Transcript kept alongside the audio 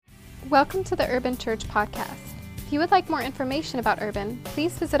Welcome to the Urban Church Podcast. If you would like more information about Urban,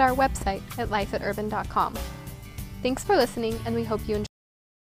 please visit our website at lifeaturban.com. Thanks for listening, and we hope you enjoy.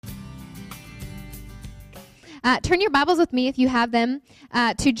 Turn your Bibles with me, if you have them,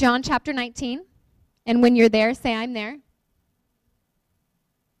 to John chapter 19. And when you're there, say, I'm there.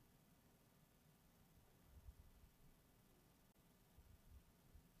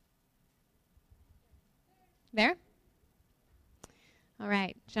 There? All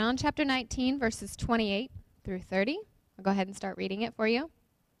right. John chapter 19, verses 28 through 30. I'll go ahead and start reading it for you.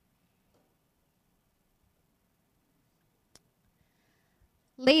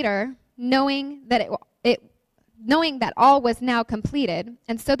 Later, knowing that all was now completed,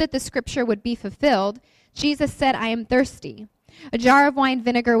 and so that the scripture would be fulfilled, Jesus said, I am thirsty. A jar of wine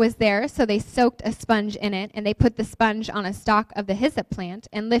vinegar was there, so they soaked a sponge in it, and they put the sponge on a stalk of the hyssop plant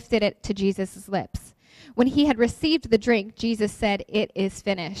and lifted it to Jesus' lips. When he had received the drink, Jesus said, it is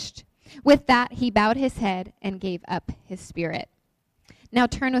finished. With that, he bowed his head and gave up his spirit. Now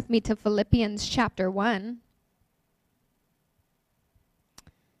turn with me to Philippians chapter 1.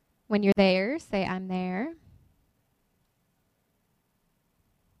 When you're there, say, I'm there.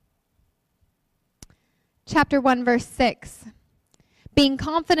 Chapter 1, verse 6. Being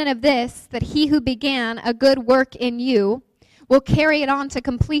confident of this, that he who began a good work in you will carry it on to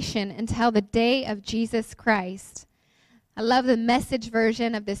completion until the day of Jesus Christ. I love the Message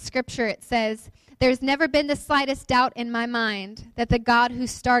version of this scripture. It says, there's never been the slightest doubt in my mind that the God who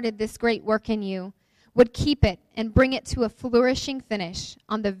started this great work in you would keep it and bring it to a flourishing finish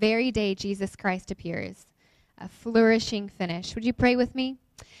on the very day Jesus Christ appears. A flourishing finish. Would you pray with me?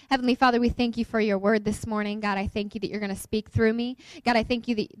 Heavenly Father, we thank you for your word this morning. God, I thank you that you're going to speak through me. God, I thank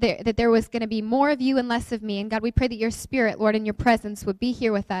you that there was going to be more of you and less of me. And God, we pray that your spirit, Lord, and your presence would be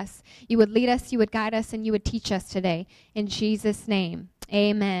here with us. You would lead us, you would guide us, and you would teach us today. In Jesus' name,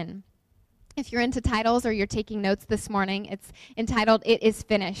 amen. If you're into titles or you're taking notes this morning, it's entitled, It is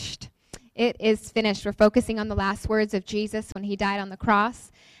Finished. It is finished. We're focusing on the last words of Jesus when he died on the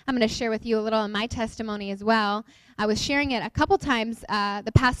cross. I'm going to share with you a little of my testimony as well. I was sharing it a couple times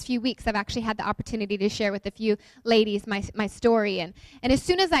the past few weeks. I've actually had the opportunity to share with a few ladies my story. And as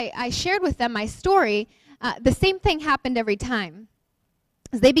soon as I shared with them my story, the same thing happened every time.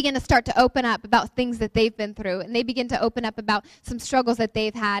 As they begin to start to open up about things that they've been through, and they begin to open up about some struggles that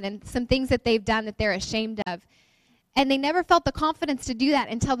they've had and some things that they've done that they're ashamed of. And they never felt the confidence to do that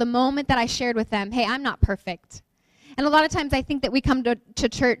until the moment that I shared with them, hey, I'm not perfect. And a lot of times I think that we come to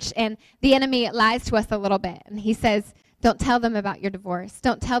church and the enemy lies to us a little bit. And he says, don't tell them about your divorce.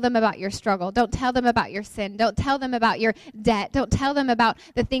 Don't tell them about your struggle. Don't tell them about your sin. Don't tell them about your debt. Don't tell them about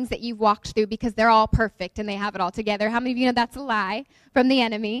the things that you've walked through because they're all perfect and they have it all together. How many of you know that's a lie from the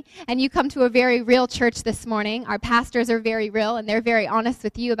enemy? And you come to a very real church this morning. Our pastors are very real and they're very honest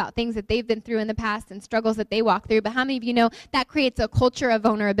with you about things that they've been through in the past and struggles that they walk through. But how many of you know that creates a culture of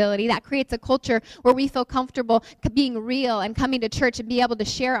vulnerability? That creates a culture where we feel comfortable being real and coming to church and be able to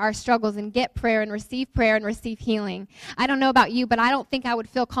share our struggles and get prayer and receive healing. I don't know about you, but I don't think I would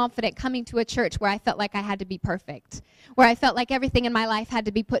feel confident coming to a church where I felt like I had to be perfect, where I felt like everything in my life had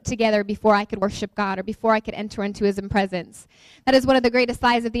to be put together before I could worship God or before I could enter into his presence. That is one of the greatest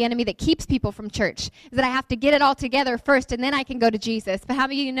lies of the enemy that keeps people from church, is that I have to get it all together first and then I can go to Jesus. But how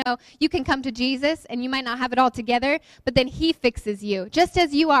many of you know you can come to Jesus and you might not have it all together, but then he fixes you. Just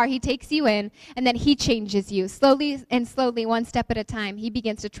as you are, he takes you in and then he changes you. Slowly and slowly, one step at a time, he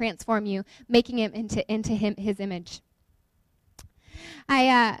begins to transform you, making him into his image.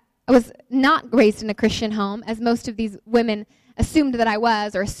 I was not raised in a Christian home, as most of these women assumed that I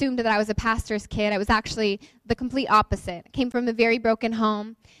was, or assumed that I was a pastor's kid. I was actually the complete opposite. I came from a very broken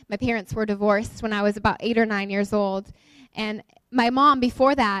home. My parents were divorced when I was about 8 or 9 years old. And my mom,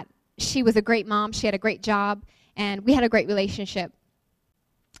 before that, she was a great mom. She had a great job, and we had a great relationship.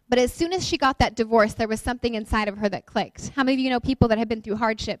 But as soon as she got that divorce, there was something inside of her that clicked. How many of you know people that have been through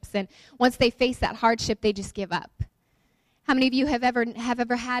hardships, and once they face that hardship, they just give up? How many of you have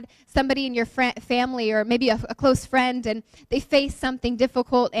ever had somebody in your family or maybe a close friend and they face something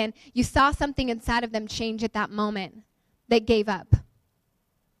difficult and you saw something inside of them change at that moment? They gave up.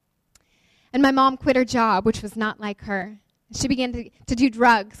 And my mom quit her job, which was not like her. She began to do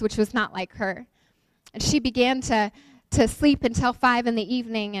drugs, which was not like her. And she began to sleep until 5 in the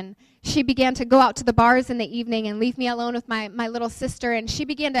evening, and she began to go out to the bars in the evening and leave me alone with my little sister, and she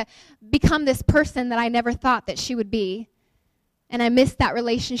began to become this person that I never thought that she would be. And I missed that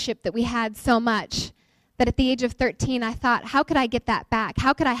relationship that we had so much that at the age of 13, I thought, how could I get that back?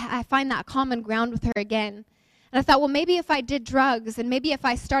 How could I find that common ground with her again? And I thought, well, maybe if I did drugs and maybe if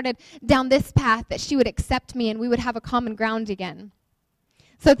I started down this path that she would accept me and we would have a common ground again.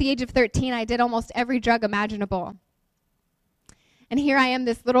 So at the age of 13, I did almost every drug imaginable. And here I am,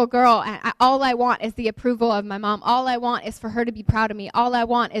 this little girl, and all I want is the approval of my mom. All I want is for her to be proud of me. All I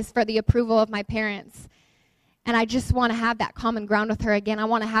want is for the approval of my parents. And I just want to have that common ground with her again. I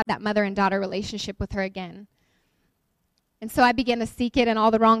want to have that mother and daughter relationship with her again. And so I began to seek it in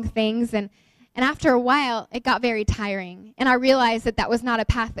all the wrong things. And after a while, it got very tiring. And I realized that that was not a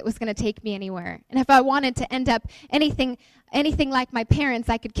path that was going to take me anywhere. And if I wanted to end up anything like my parents,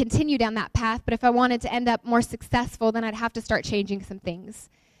 I could continue down that path. But if I wanted to end up more successful, then I'd have to start changing some things.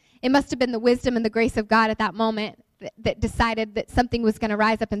 It must have been the wisdom and the grace of God at that moment that decided that something was going to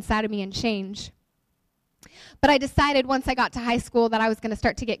rise up inside of me and change. But I decided once I got to high school that I was going to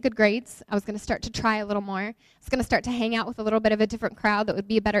start to get good grades. I was going to start to try a little more. I was going to start to hang out with a little bit of a different crowd that would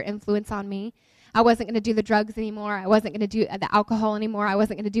be a better influence on me. I wasn't going to do the drugs anymore. I wasn't going to do the alcohol anymore. I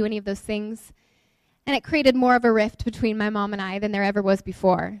wasn't going to do any of those things. And it created more of a rift between my mom and I than there ever was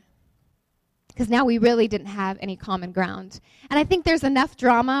before. Because now we really didn't have any common ground. And I think there's enough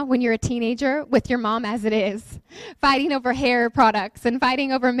drama when you're a teenager with your mom as it is. Fighting over hair products and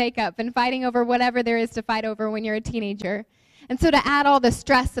fighting over makeup and fighting over whatever there is to fight over when you're a teenager. And so to add all the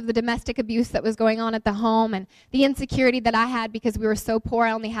stress of the domestic abuse that was going on at the home and the insecurity that I had because we were so poor,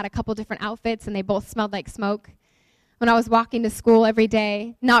 I only had a couple different outfits and they both smelled like smoke. When I was walking to school every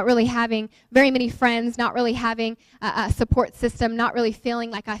day, not really having very many friends, not really having a support system, not really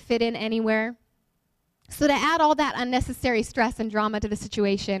feeling like I fit in anywhere. So to add all that unnecessary stress and drama to the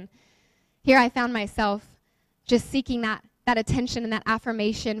situation, here I found myself just seeking that attention and that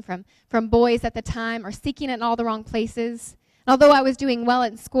affirmation from boys at the time, or seeking it in all the wrong places. And although I was doing well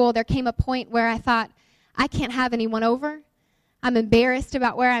in school, there came a point where I thought, I can't have anyone over. I'm embarrassed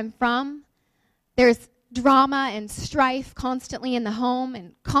about where I'm from. There's drama and strife constantly in the home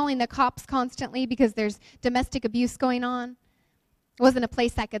and calling the cops constantly because there's domestic abuse going on. It wasn't a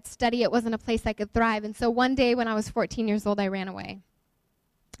place I could study. It wasn't a place I could thrive. And so one day when I was 14 years old, I ran away.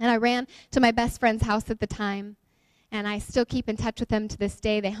 And I ran to my best friend's house at the time. And I still keep in touch with them to this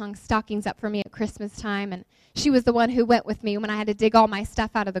day. They hung stockings up for me at Christmas time. And she was the one who went with me when I had to dig all my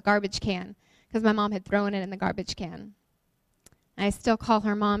stuff out of the garbage can because my mom had thrown it in the garbage can. And I still call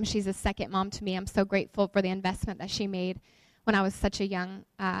her mom. She's a second mom to me. I'm so grateful for the investment that she made when I was such a young,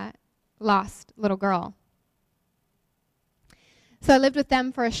 lost little girl. So I lived with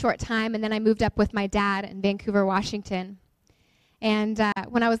them for a short time, and then I moved up with my dad in Vancouver, Washington. And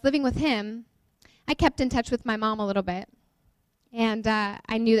when I was living with him, I kept in touch with my mom a little bit. And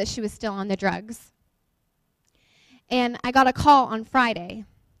I knew that she was still on the drugs. And I got a call on Friday.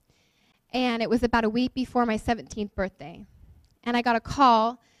 And it was about a week before my 17th birthday. And I got a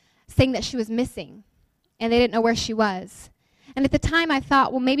call saying that she was missing. And they didn't know where she was. And at the time I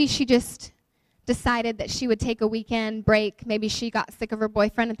thought, well, maybe she just decided that she would take a weekend break. Maybe she got sick of her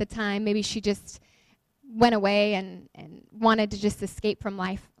boyfriend at the time. Maybe she just went away and wanted to just escape from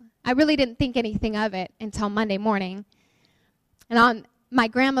life. I really didn't think anything of it until Monday morning. And on my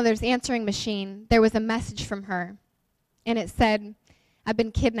grandmother's answering machine, there was a message from her. And it said, I've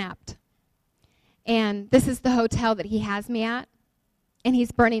been kidnapped. And this is the hotel that he has me at. And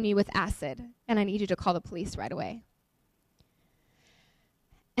he's burning me with acid. And I need you to call the police right away.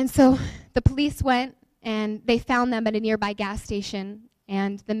 And so the police went, and they found them at a nearby gas station,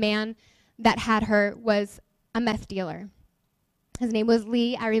 and the man that had her was a meth dealer. His name was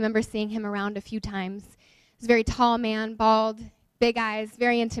Lee. I remember seeing him around a few times. He was a very tall man, bald, big eyes,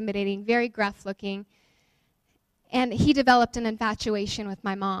 very intimidating, very gruff-looking. And he developed an infatuation with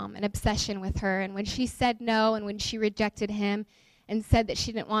my mom, an obsession with her. And when she said no, and when she rejected him and said that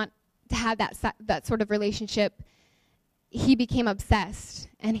she didn't want to have that sort of relationship, he became obsessed,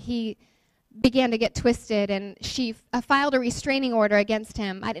 and he began to get twisted, and she filed a restraining order against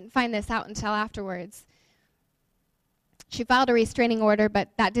him. I didn't find this out until afterwards. She filed a restraining order, but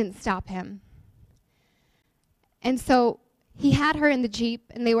that didn't stop him. And so he had her in the Jeep,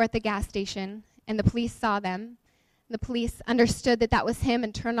 and they were at the gas station, and the police saw them. The police understood that that was him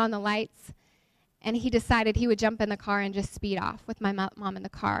and turned on the lights, and he decided he would jump in the car and just speed off with my mom in the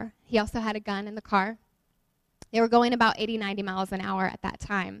car. He also had a gun in the car. They were going about 80, 90 miles an hour at that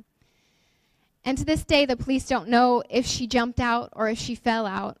time. And to this day, the police don't know if she jumped out or if she fell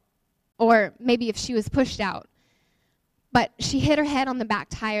out or maybe if she was pushed out. But she hit her head on the back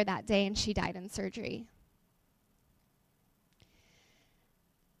tire that day, and she died in surgery.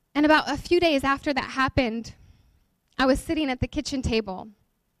 And about a few days after that happened, I was sitting at the kitchen table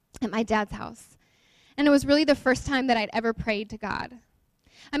at my dad's house. And it was really the first time that I'd ever prayed to God.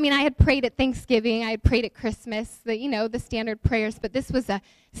 I mean, I had prayed at Thanksgiving, I had prayed at Christmas, the standard prayers, but this was a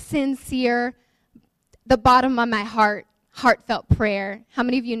sincere, the bottom of my heart, heartfelt prayer. How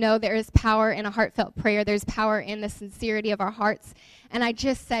many of you know there is power in a heartfelt prayer? There's power in the sincerity of our hearts. And I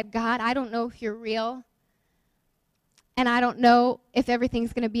just said, God, I don't know if you're real, and I don't know if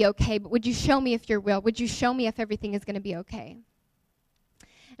everything's going to be okay, but would you show me if you're real? Would you show me if everything is going to be okay?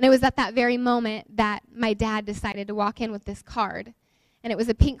 And it was at that very moment that my dad decided to walk in with this card. And it was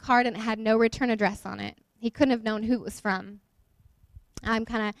a pink card, and it had no return address on it. He couldn't have known who it was from. I'm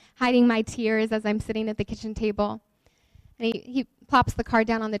kind of hiding my tears as I'm sitting at the kitchen table. And he plops the card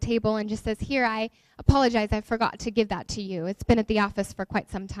down on the table and just says, here, I apologize, I forgot to give that to you. It's been at the office for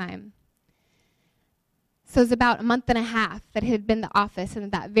quite some time. So it was about a month and a half that it had been in the office, and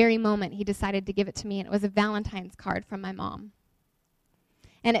at that very moment he decided to give it to me, and it was a Valentine's card from my mom.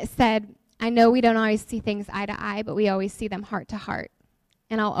 And it said, I know we don't always see things eye to eye, but we always see them heart to heart.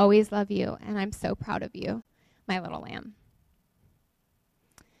 And I'll always love you, and I'm so proud of you, my little lamb.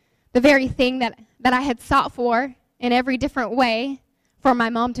 The very thing that I had sought for in every different way for my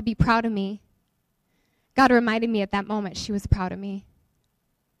mom to be proud of me, God reminded me at that moment she was proud of me.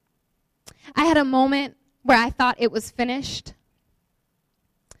 I had a moment where I thought it was finished.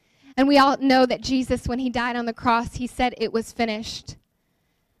 And we all know that Jesus, when he died on the cross, he said it was finished.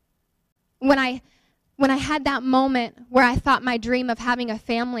 When I had that moment where I thought my dream of having a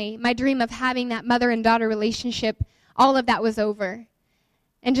family, my dream of having that mother and daughter relationship, all of that was over.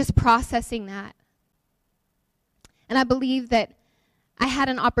 And just processing that. And I believe that I had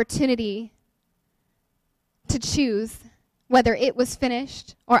an opportunity to choose whether it was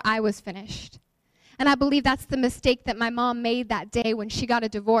finished or I was finished. And I believe that's the mistake that my mom made that day when she got a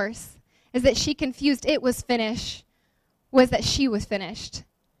divorce, is that she confused it was finished was that she was finished.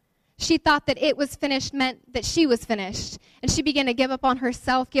 She thought that it was finished meant that she was finished. And she began to give up on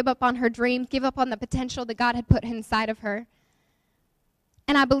herself, give up on her dreams, give up on the potential that God had put inside of her.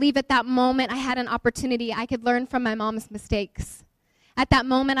 And I believe at that moment I had an opportunity. I could learn from my mom's mistakes. At that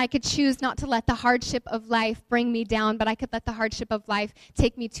moment I could choose not to let the hardship of life bring me down, but I could let the hardship of life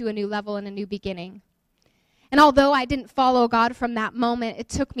take me to a new level and a new beginning. And although I didn't follow God from that moment, it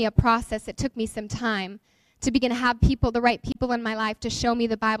took me a process. It took me some time to begin to have people, the right people in my life, to show me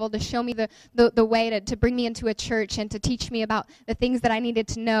the Bible, to show me the way to bring me into a church and to teach me about the things that I needed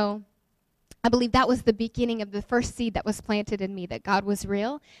to know. I believe that was the beginning of the first seed that was planted in me, that God was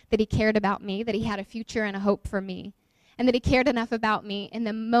real, that he cared about me, that he had a future and a hope for me, and that he cared enough about me in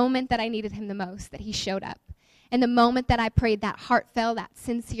the moment that I needed him the most, that he showed up. In the moment that I prayed that heartfelt, that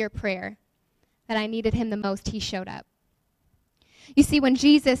sincere prayer, that I needed him the most, he showed up. You see, when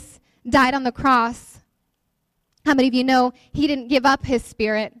Jesus died on the cross, how many of you know he didn't give up his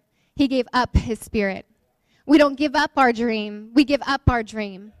spirit? He gave up his spirit. We don't give up our dream. We give up our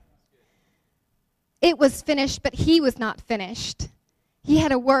dream. It was finished, but he was not finished. He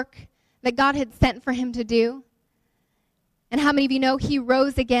had a work that God had sent for him to do. And how many of you know he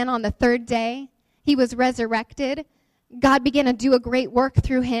rose again on the third day? He was resurrected. God began to do a great work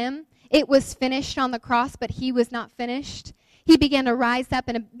through him. It was finished on the cross, but he was not finished. He began to rise up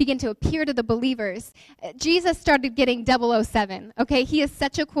and begin to appear to the believers. Jesus started getting 007, okay? He is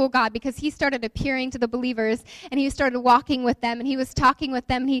such a cool God because he started appearing to the believers, and he started walking with them, and he was talking with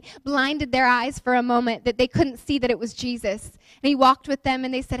them, and he blinded their eyes for a moment that they couldn't see that it was Jesus. And he walked with them,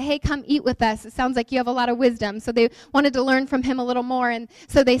 and they said, hey, come eat with us. It sounds like you have a lot of wisdom. So they wanted to learn from him a little more, and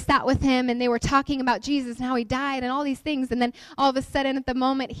so they sat with him, and they were talking about Jesus and how he died and all these things. And then all of a sudden at the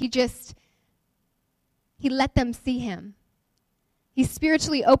moment, he let them see him. He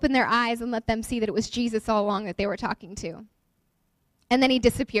spiritually opened their eyes and let them see that it was Jesus all along that they were talking to. And then he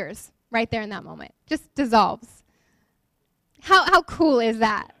disappears right there in that moment. Just dissolves. How cool is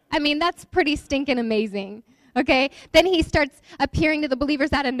that? I mean, that's pretty stinking amazing. Okay? Then he starts appearing to the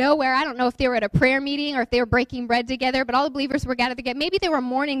believers out of nowhere. I don't know if they were at a prayer meeting or if they were breaking bread together, but all the believers were gathered together. Maybe they were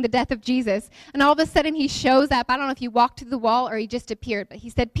mourning the death of Jesus. And all of a sudden he shows up. I don't know if he walked through the wall or he just appeared, but he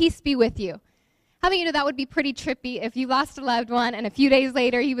said, peace be with you. How many of you know that would be pretty trippy if you lost a loved one and a few days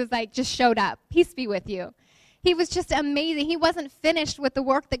later he was like, just showed up. Peace be with you. He was just amazing. He wasn't finished with the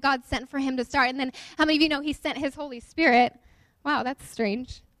work that God sent for him to start. And then how many of you know he sent his Holy Spirit? Wow, that's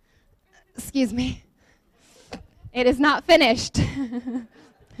strange. Excuse me. It is not finished.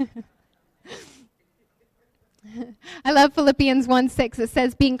 I love Philippians 1:6. It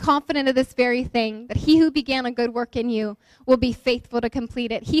says, being confident of this very thing, that he who began a good work in you will be faithful to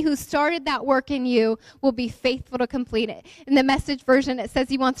complete it. He who started that work in you will be faithful to complete it. In the Message version, it says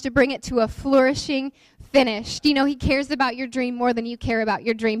he wants to bring it to a flourishing finish. Do you know he cares about your dream more than you care about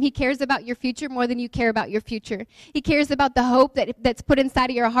your dream? He cares about your future more than you care about your future. He cares about the hope that's put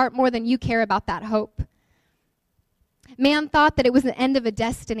inside of your heart more than you care about that hope. Man thought that it was the end of a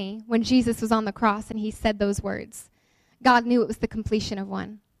destiny when Jesus was on the cross and he said those words. God knew it was the completion of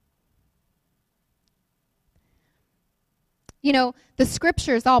one. You know, the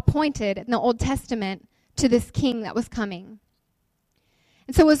scriptures all pointed in the Old Testament to this king that was coming.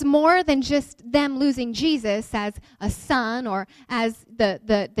 And so it was more than just them losing Jesus as a son or as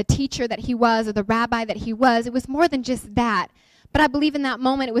the teacher that he was or the rabbi that he was. It was more than just that. But I believe in that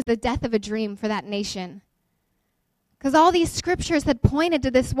moment it was the death of a dream for that nation. Because all these scriptures had pointed to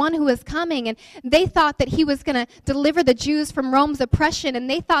this one who was coming, and they thought that he was going to deliver the Jews from Rome's oppression, and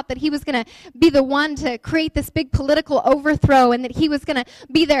they thought that he was going to be the one to create this big political overthrow, and that he was going to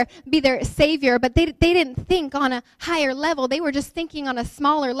be their savior. But they didn't think on a higher level. They were just thinking on a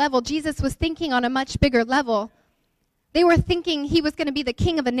smaller level. Jesus was thinking on a much bigger level. They were thinking he was going to be the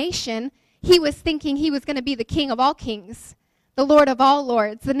king of a nation. He was thinking he was going to be the king of all kings, the Lord of all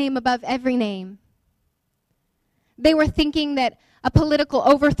lords, the name above every name. They were thinking that a political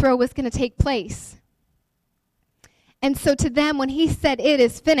overthrow was going to take place. And so to them, when he said, "It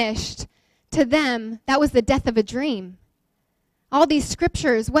is finished," to them, that was the death of a dream. All these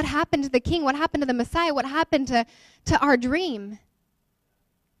scriptures, what happened to the king? What happened to the Messiah? What happened to our dream?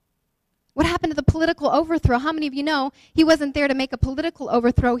 What happened to the political overthrow? How many of you know he wasn't there to make a political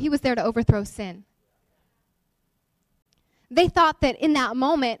overthrow? He was there to overthrow sin. They thought that in that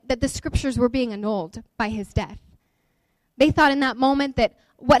moment that the scriptures were being annulled by his death. They thought in that moment that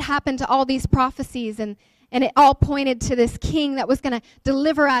what happened to all these prophecies and it all pointed to this king that was going to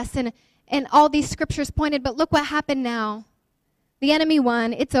deliver us and all these scriptures pointed, but look what happened now. The enemy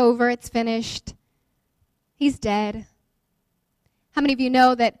won. It's over. It's finished. He's dead. How many of you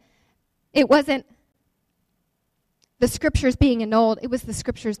know that it wasn't the scriptures being annulled, it was the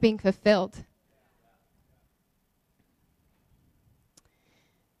scriptures being fulfilled?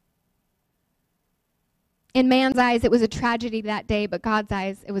 In man's eyes, it was a tragedy that day, but God's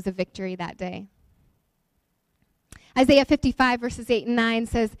eyes, it was a victory that day. Isaiah 55, verses 8 and 9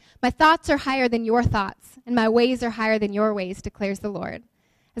 says, "My thoughts are higher than your thoughts, and my ways are higher than your ways, declares the Lord.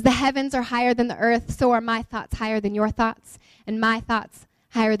 As the heavens are higher than the earth, so are my thoughts higher than your thoughts, and my thoughts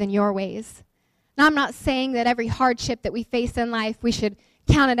higher than your ways." Now, I'm not saying that every hardship that we face in life, we should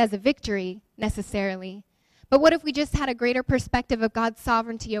count it as a victory necessarily. But what if we just had a greater perspective of God's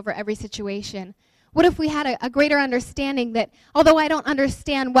sovereignty over every situation? What if we had a greater understanding that although I don't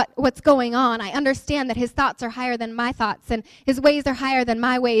understand what's going on, I understand that his thoughts are higher than my thoughts and his ways are higher than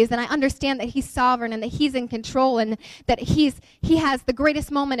my ways, and I understand that he's sovereign and that he's in control and that he has the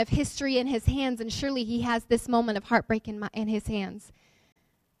greatest moment of history in his hands, and surely he has this moment of heartbreak in his hands.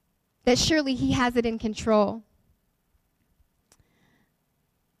 That surely he has it in control.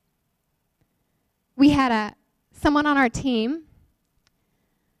 We had someone on our team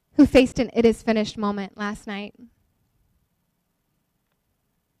who faced an "it is finished" moment last night.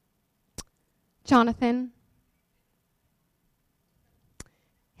 Jonathan.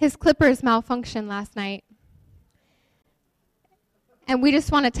 His clippers malfunctioned last night. And we just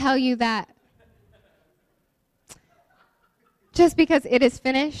want to tell you that just because it is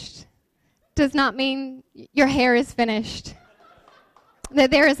finished does not mean your hair is finished.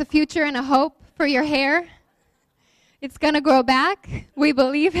 That there is a future and a hope for your hair. It's going to grow back. We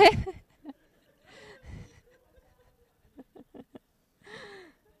believe it.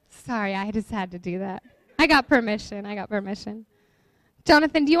 Sorry, I just had to do that. I got permission.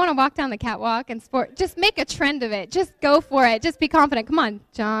 Jonathan, do you want to walk down the catwalk and sport? Just make a trend of it. Just go for it. Just be confident. Come on,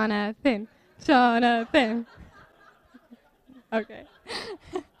 Jonathan. Okay.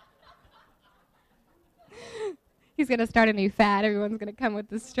 He's going to start a new fad. Everyone's going to come with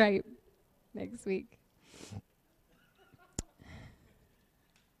the stripe next week.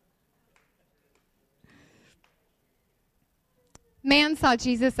 Man saw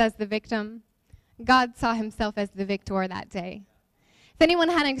Jesus as the victim. God saw himself as the victor that day. If anyone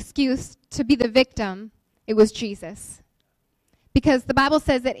had an excuse to be the victim, it was Jesus. Because the Bible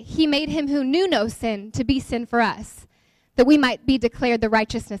says that he made him who knew no sin to be sin for us, that we might be declared the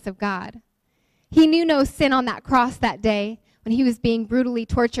righteousness of God. He knew no sin on that cross that day when he was being brutally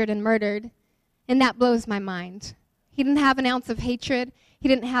tortured and murdered, and that blows my mind. He didn't have an ounce of hatred. He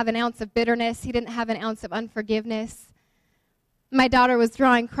didn't have an ounce of bitterness. He didn't have an ounce of unforgiveness. My daughter was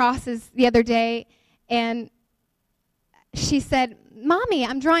drawing crosses the other day, and she said, "Mommy,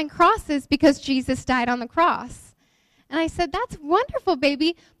 I'm drawing crosses because Jesus died on the cross." And I said, "That's wonderful,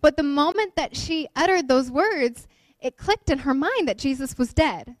 baby." But the moment that she uttered those words, it clicked in her mind that Jesus was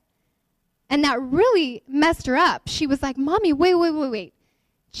dead. And that really messed her up. She was like, "Mommy, wait.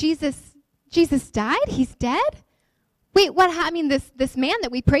 Jesus died? He's dead? Wait, what? I mean, this man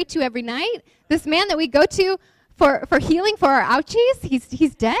that we pray to every night, this man that we go to for healing for our ouchies,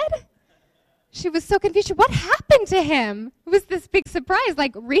 he's dead?" She was so confused. What happened to him? It was this big surprise.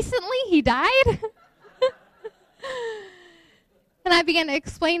 Like, recently he died? And I began to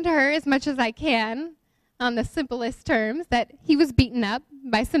explain to her as much as I can on the simplest terms that he was beaten up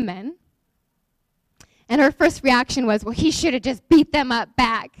by some men. And her first reaction was, well, he should have just beat them up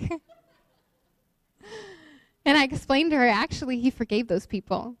back. And I explained to her, actually, he forgave those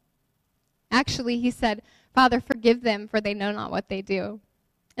people. Actually, he said, Father, forgive them, for they know not what they do.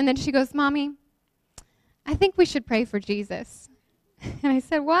 And then she goes, Mommy, I think we should pray for Jesus. And I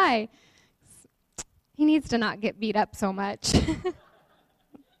said, why? He needs to not get beat up so much.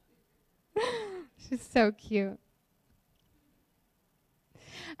 She's so cute.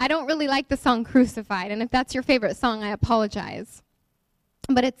 I don't really like the song Crucified, and if that's your favorite song, I apologize.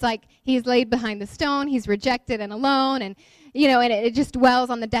 But it's like he's laid behind the stone, he's rejected and alone, and and it just dwells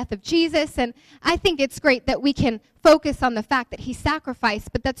on the death of Jesus. And I think it's great that we can focus on the fact that he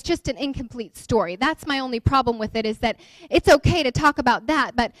sacrificed, but that's just an incomplete story. That's my only problem with it, is that it's okay to talk about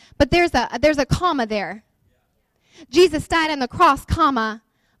that, but there's a comma there. Jesus died on the cross, comma,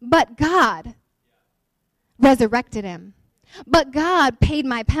 but God resurrected him. But God paid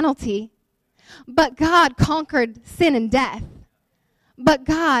my penalty. But God conquered sin and death. But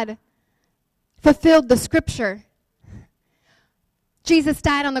God fulfilled the scripture. Jesus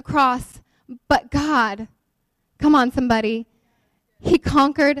died on the cross, but God, come on somebody, he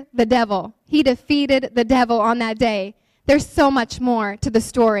conquered the devil. He defeated the devil on that day. There's so much more to the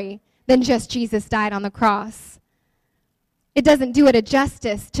story than just Jesus died on the cross. It doesn't do it a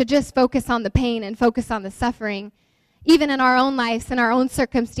justice to just focus on the pain and focus on the suffering. Even in our own lives, in our own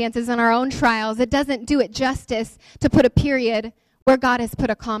circumstances, in our own trials, it doesn't do it justice to put a period where God has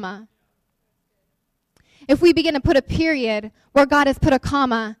put a comma. If we begin to put a period where God has put a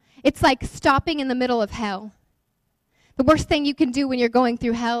comma, it's like stopping in the middle of hell. The worst thing you can do when you're going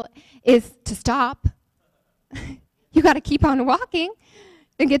through hell is to stop. You got to keep on walking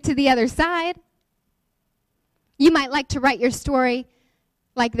and get to the other side. You might like to write your story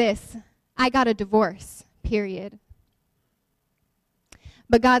like this: I got a divorce, period.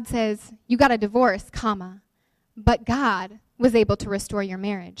 But God says, you got a divorce, comma, but God was able to restore your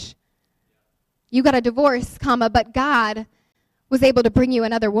marriage. You got a divorce, comma, but God was able to bring you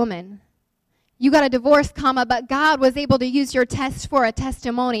another woman. You got a divorce, comma, but God was able to use your test for a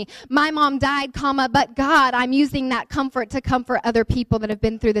testimony. My mom died, comma, but God, I'm using that comfort to comfort other people that have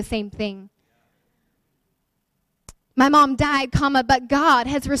been through the same thing. My mom died, comma, but God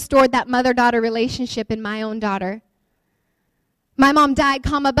has restored that mother-daughter relationship in my own daughter. My mom died,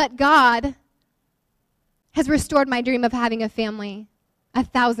 comma, but God has restored my dream of having a family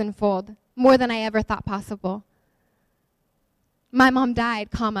 1,000-fold, more than I ever thought possible. My mom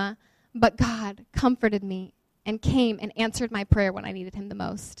died, comma, but God comforted me and came and answered my prayer when I needed him the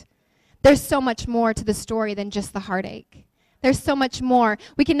most. There's so much more to the story than just the heartache. There's so much more.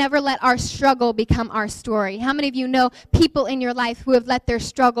 We can never let our struggle become our story. How many of you know people in your life who have let their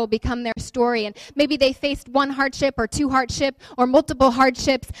struggle become their story? And maybe they faced one hardship or two hardship or multiple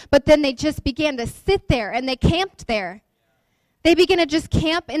hardships, but then they just began to sit there and they camped there. They began to just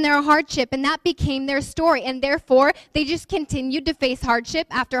camp in their hardship, and that became their story. And therefore, they just continued to face hardship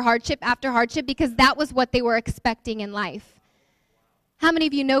after hardship after hardship because that was what they were expecting in life. How many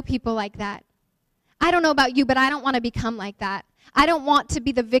of you know people like that? I don't know about you, but I don't want to become like that. I don't want to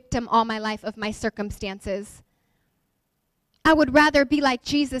be the victim all my life of my circumstances. I would rather be like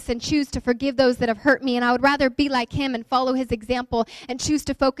Jesus and choose to forgive those that have hurt me, and I would rather be like him and follow his example and choose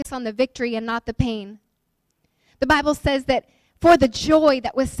to focus on the victory and not the pain. The Bible says that for the joy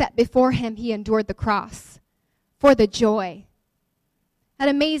that was set before him, he endured the cross. For the joy. It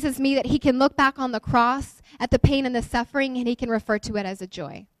amazes me that he can look back on the cross at the pain and the suffering, and he can refer to it as a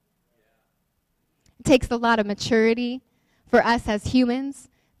joy. It takes a lot of maturity for us as humans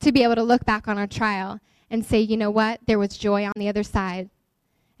to be able to look back on our trial and say, you know what, there was joy on the other side.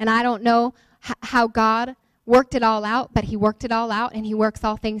 And I don't know how God worked it all out, but he worked it all out, and he works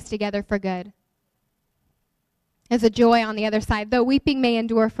all things together for good. There's a joy on the other side. Though weeping may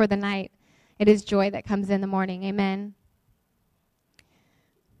endure for the night, it is joy that comes in the morning. Amen.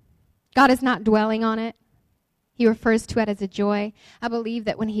 God is not dwelling on it. He refers to it as a joy. I believe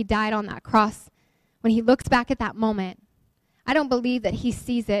that when he died on that cross, when he looks back at that moment, I don't believe that he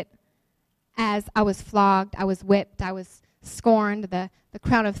sees it as I was flogged, I was whipped, I was scorned, the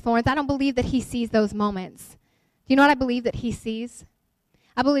crown of thorns. I don't believe that he sees those moments. Do you know what I believe that he sees?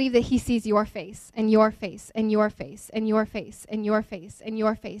 I believe that he sees your face and your face and your face and your face and your face and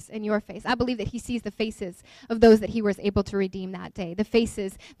your face and your face. I believe that he sees the faces of those that he was able to redeem that day, the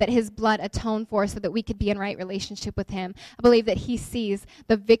faces that his blood atoned for so that we could be in right relationship with him. I believe that he sees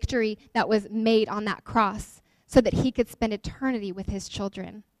the victory that was made on that cross so that he could spend eternity with his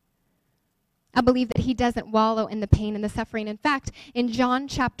children. I believe that he doesn't wallow in the pain and the suffering. In fact, in John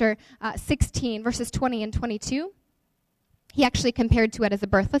chapter 16, verses 20 and 22, he actually compared to it as a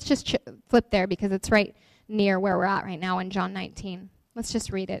birth. Let's just flip there because it's right near where we're at right now in John 19. Let's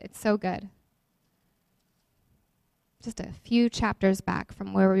just read it. It's so good. Just a few chapters back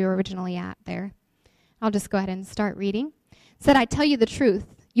from where we were originally at there. I'll just go ahead and start reading. It said, I tell you the truth.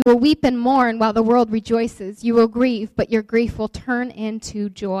 You will weep and mourn while the world rejoices. You will grieve, but your grief will turn into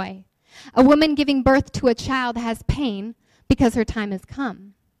joy. A woman giving birth to a child has pain because her time has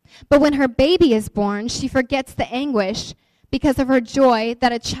come. But when her baby is born, she forgets the anguish because of her joy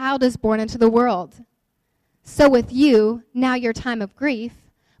that a child is born into the world. So with you, now your time of grief,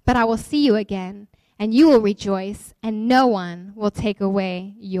 but I will see you again, and you will rejoice, and no one will take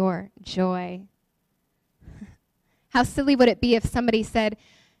away your joy. How silly would it be if somebody said,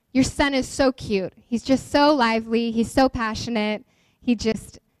 your son is so cute. He's just so lively. He's so passionate. He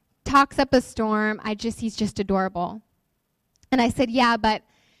just talks up a storm. He's just adorable. And I said, yeah, but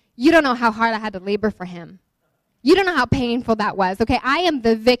you don't know how hard I had to labor for him. You don't know how painful that was, okay? I am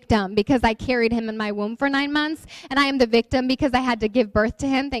the victim because I carried him in my womb for 9 months, and I am the victim because I had to give birth to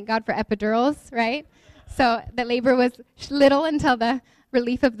him. Thank God for epidurals, right? So the labor was little until the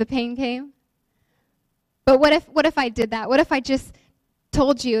relief of the pain came. But what if I did that? What if I just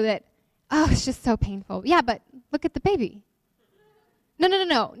told you that, oh, it's just so painful. Yeah, but look at the baby.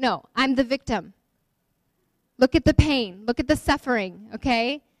 No. I'm the victim. Look at the pain. Look at the suffering,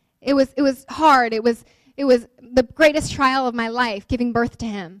 okay? It was hard. It was the greatest trial of my life, giving birth to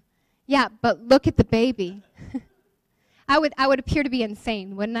him. Yeah, but look at the baby. I would appear to be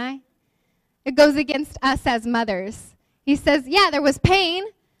insane, wouldn't I? It goes against us as mothers. He says, yeah, there was pain,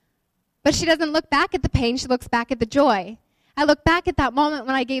 but she doesn't look back at the pain. She looks back at the joy. I look back at that moment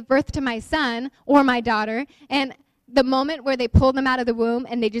when I gave birth to my son or my daughter, and the moment where they pull them out of the womb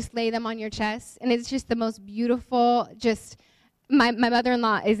and they just lay them on your chest, and it's just the most beautiful, my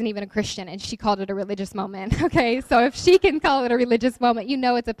mother-in-law isn't even a Christian, and she called it a religious moment, okay? So if she can call it a religious moment, you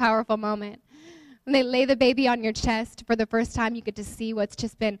know it's a powerful moment. When they lay the baby on your chest for the first time, you get to see what's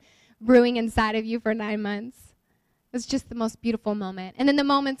just been brewing inside of you for 9 months. It's just the most beautiful moment. And then the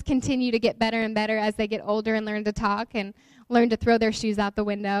moments continue to get better and better as they get older and learn to talk and learn to throw their shoes out the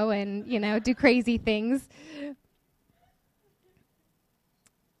window and, do crazy things.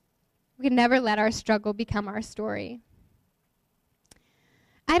 We can never let our struggle become our story.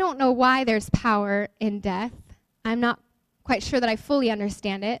 I don't know why there's power in death. I'm not quite sure that I fully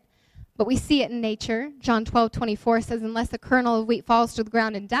understand it, but we see it in nature. John 12:24 says, unless a kernel of wheat falls to the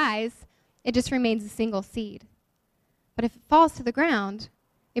ground and dies, it just remains a single seed. But if it falls to the ground,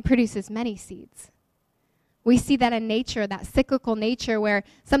 it produces many seeds. We see that in nature, that cyclical nature where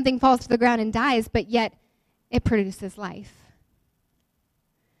something falls to the ground and dies, but yet it produces life.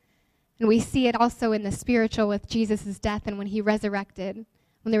 And we see it also in the spiritual with Jesus' death and when he resurrected,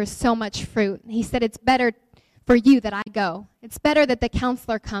 when there was so much fruit. He said, it's better for you that I go. It's better that the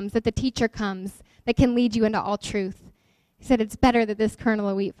counselor comes, that the teacher comes, that can lead you into all truth. He said, it's better that this kernel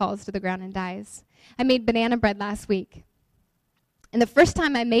of wheat falls to the ground and dies. I made banana bread last week. And the first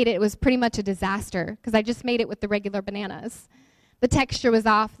time I made it, it was pretty much a disaster because I just made it with the regular bananas. The texture was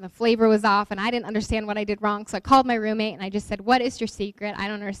off, and the flavor was off, and I didn't understand what I did wrong. So I called my roommate, and I just said, what is your secret? I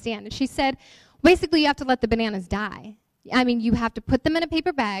don't understand. And she said, basically, you have to let the bananas die. I mean, you have to put them in a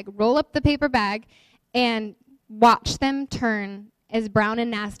paper bag, roll up the paper bag, and watch them turn as brown and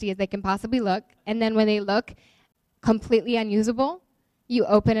nasty as they can possibly look. And then when they look completely unusable, you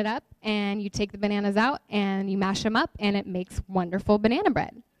open it up, and you take the bananas out, and you mash them up, and it makes wonderful banana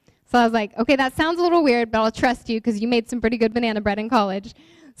bread. So I was like, okay, that sounds a little weird, but I'll trust you because you made some pretty good banana bread in college.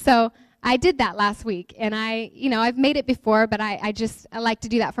 So I did that last week, and I've made it before, but I like to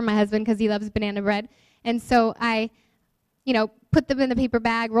do that for my husband because he loves banana bread. And so I, put them in the paper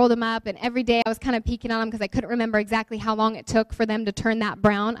bag, rolled them up, and every day I was kind of peeking on them because I couldn't remember exactly how long it took for them to turn that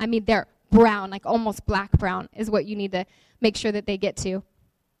brown. I mean, they're brown, like almost black brown is what you need to make sure that they get to.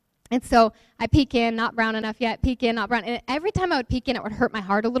 And so I peek in, not brown enough yet, peek in, not brown. And every time I would peek in, it would hurt my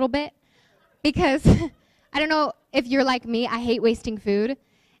heart a little bit because I don't know if you're like me, I hate wasting food.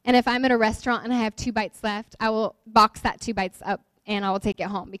 And if I'm at a restaurant and I have 2 bites left, I will box that 2 bites up and I will take it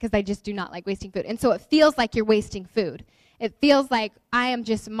home because I just do not like wasting food. And so it feels like you're wasting food. it feels like I am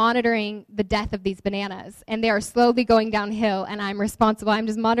just monitoring the death of these bananas, and they are slowly going downhill, and I'm responsible. I'm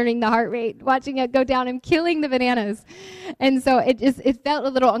just monitoring the heart rate, watching it go down and killing the bananas. And so it felt a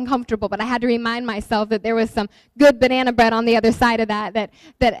little uncomfortable, but I had to remind myself that there was some good banana bread on the other side of that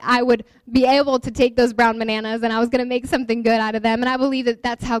I would be able to take those brown bananas, and I was going to make something good out of them. And I believe that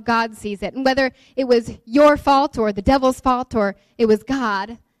that's how God sees it. And whether it was your fault or the devil's fault or it was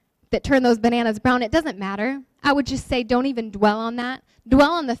God that turned those bananas brown, it doesn't matter. I would just say don't even dwell on that.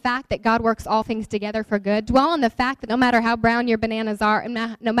 Dwell on the fact that God works all things together for good. Dwell on the fact that no matter how brown your bananas are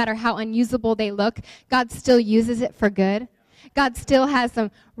and no matter how unusable they look, God still uses it for good. God still has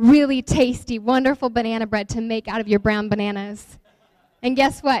some really tasty, wonderful banana bread to make out of your brown bananas. And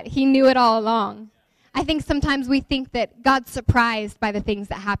guess what? He knew it all along. I think sometimes we think that God's surprised by the things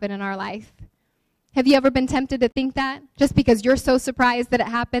that happen in our life. Have you ever been tempted to think that? Just because you're so surprised that it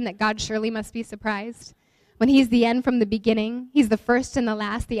happened, that God surely must be surprised? When he's the end from the beginning, he's the first and the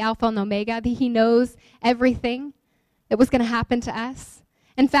last, the Alpha and Omega, that he knows everything that was going to happen to us.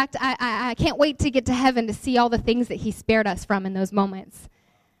 In fact, I can't wait to get to heaven to see all the things that he spared us from in those moments,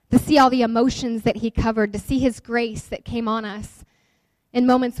 to see all the emotions that he covered, to see his grace that came on us in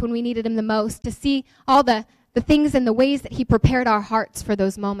moments when we needed him the most, to see all the things and the ways that he prepared our hearts for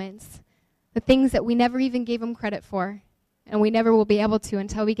those moments. The things that we never even gave him credit for, and we never will be able to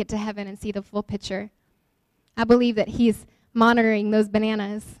until we get to heaven and see the full picture. I believe that he's monitoring those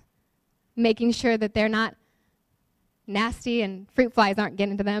bananas, making sure that they're not nasty and fruit flies aren't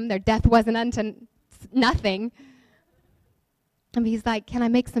getting to them. Their death wasn't unto nothing. And he's like, can I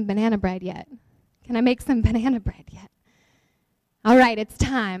make some banana bread yet? Can I make some banana bread yet? All right, it's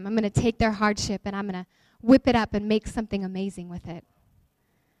time. I'm going to take their hardship and I'm going to whip it up and make something amazing with it.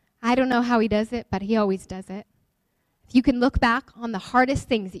 I don't know how he does it, but he always does it. If you can look back on the hardest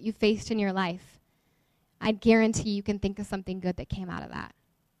things that you faced in your life, I guarantee you can think of something good that came out of that.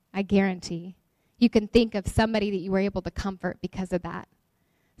 I guarantee. You can think of somebody that you were able to comfort because of that.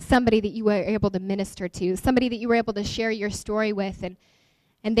 Somebody that you were able to minister to. Somebody that you were able to share your story with,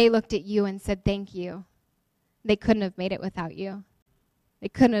 and they looked at you and said, thank you. They couldn't have made it without you. They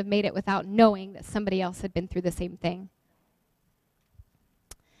couldn't have made it without knowing that somebody else had been through the same thing.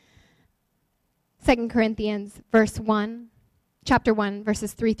 2 Corinthians chapter 1,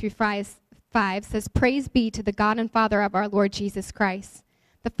 verses 3 through 5 says, Praise be to the God and Father of our Lord Jesus Christ,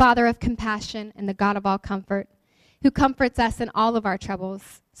 the Father of compassion and the God of all comfort, who comforts us in all of our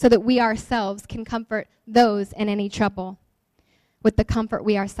troubles, so that we ourselves can comfort those in any trouble with the comfort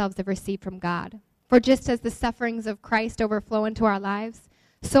we ourselves have received from God. For just as the sufferings of Christ overflow into our lives,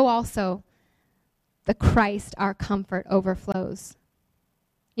 so also the Christ, our comfort, overflows.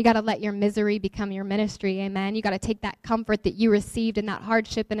 You got to let your misery become your ministry, amen? You got to take that comfort that you received in that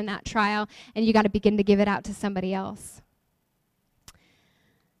hardship and in that trial, and you got to begin to give it out to somebody else.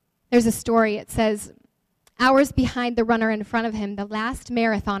 There's a story. It says, hours behind the runner in front of him, the last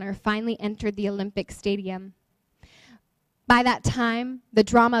marathoner finally entered the Olympic Stadium. By that time, the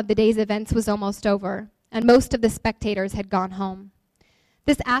drama of the day's events was almost over, and most of the spectators had gone home.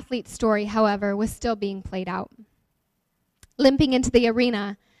 This athlete's story, however, was still being played out. Limping into the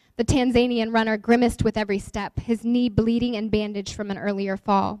arena, the Tanzanian runner grimaced with every step, his knee bleeding and bandaged from an earlier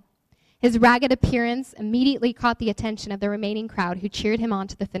fall. His ragged appearance immediately caught the attention of the remaining crowd, who cheered him on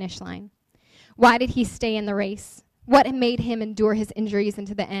to the finish line. Why did he stay in the race? What had made him endure his injuries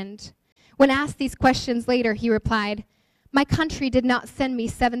into the end? When asked these questions later, he replied, My country did not send me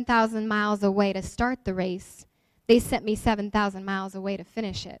 7,000 miles away to start the race. They sent me 7,000 miles away to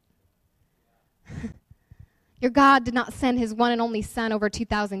finish it. Your God did not send his one and only son over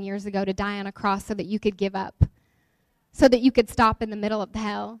 2,000 years ago to die on a cross so that you could give up, so that you could stop in the middle of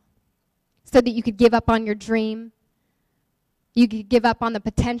hell, so that you could give up on your dream, you could give up on the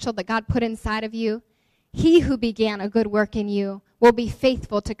potential that God put inside of you. He who began a good work in you will be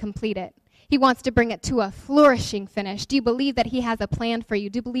faithful to complete it. He wants to bring it to a flourishing finish. Do you believe that he has a plan for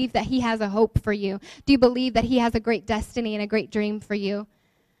you? Do you believe that he has a hope for you? Do you believe that he has a great destiny and a great dream for you?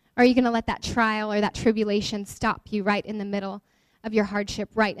 Or are you going to let that trial or that tribulation stop you right in the middle of your hardship,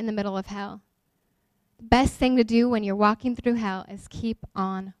 right in the middle of hell? The best thing to do when you're walking through hell is keep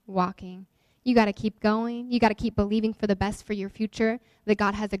on walking. You got to keep going. You got to keep believing for the best for your future, that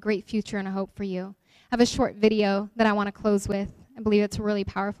God has a great future and a hope for you. I have a short video that I want to close with. I believe it's a really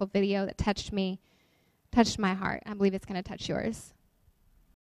powerful video that touched my heart. I believe it's going to touch yours.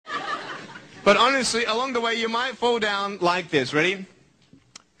 But honestly, along the way, you might fall down like this. Ready?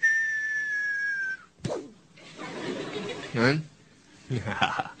 Right?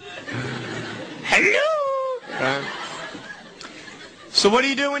 Hello! Right. So what do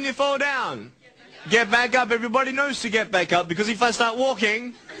you do when you fall down? get back up. Everybody knows to get back up, because if I start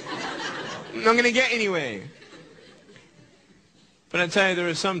walking, I'm not going to get anywhere. But I tell you, there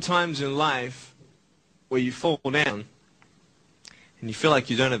are some times in life where you fall down and you feel like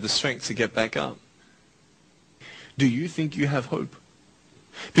you don't have the strength to get back up. Do you think you have hope?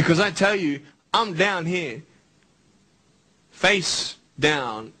 Because I tell you, I'm down here, face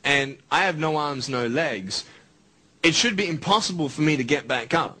down, and I have no arms, no legs. It should be impossible for me to get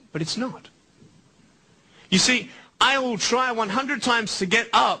back up, but it's not. You see, I will try 100 times to get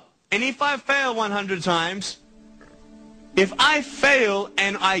up, and if I fail 100 times, if I fail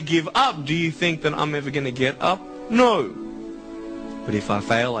and I give up, do you think that I'm ever going to get up? No. But if I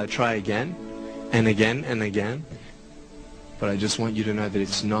fail, I try again and again and again. But I just want you to know that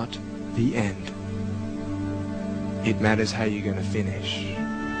it's not the end. It matters how you're going to finish.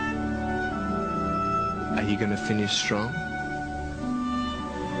 Are you going to finish strong?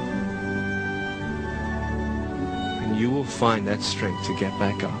 And you will find that strength to get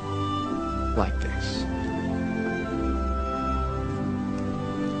back up like this.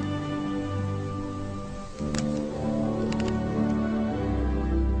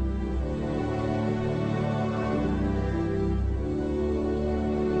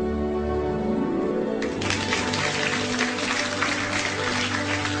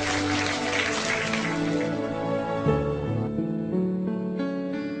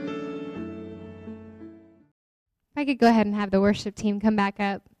 I could go ahead and have the worship team come back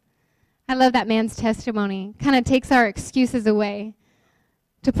up. I love that man's testimony. Kind of takes our excuses away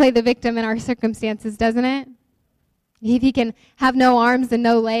to play the victim in our circumstances, doesn't it? If he can have no arms and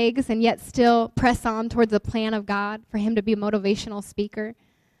no legs and yet still press on towards the plan of God for him to be a motivational speaker,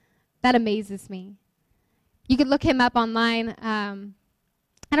 that amazes me. You could look him up online. I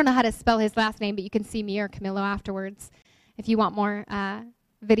don't know how to spell his last name, but you can see me or Camilo afterwards if you want more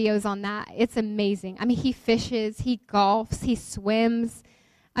videos on that. It's amazing. I mean, he fishes, he golfs, he swims.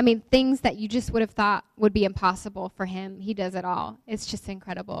 I mean, things that you just would have thought would be impossible for him. He does it all. It's just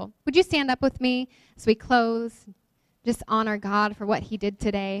incredible. Would you stand up with me as we close? Just honor God for what he did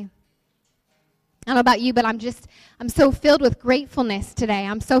today. I don't know about you, but I'm so filled with gratefulness today.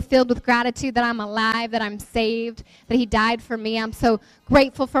 I'm so filled with gratitude that I'm alive, that I'm saved, that he died for me. I'm so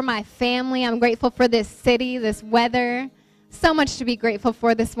grateful for my family. I'm grateful for this city, this weather. So much to be grateful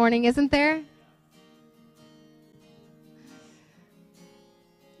for this morning, isn't there?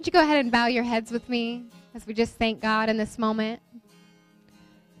 Would you go ahead and bow your heads with me as we just thank God in this moment?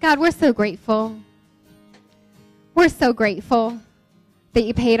 God, we're so grateful. We're so grateful that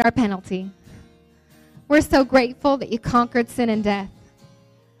you paid our penalty. We're so grateful that you conquered sin and death.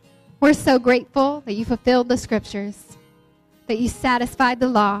 We're so grateful that you fulfilled the scriptures, that you satisfied the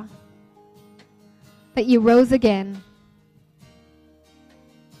law, that you rose again.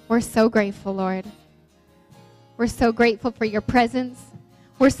 We're so grateful, Lord. We're so grateful for your presence.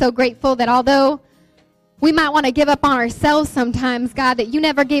 We're so grateful that although we might want to give up on ourselves sometimes, God, that you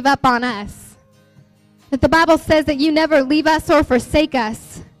never gave up on us. That the Bible says that you never leave us or forsake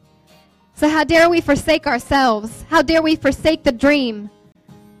us. So how dare we forsake ourselves? How dare we forsake the dream,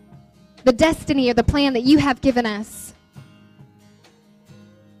 the destiny, or the plan that you have given us?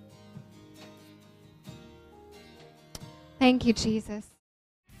 Thank you, Jesus.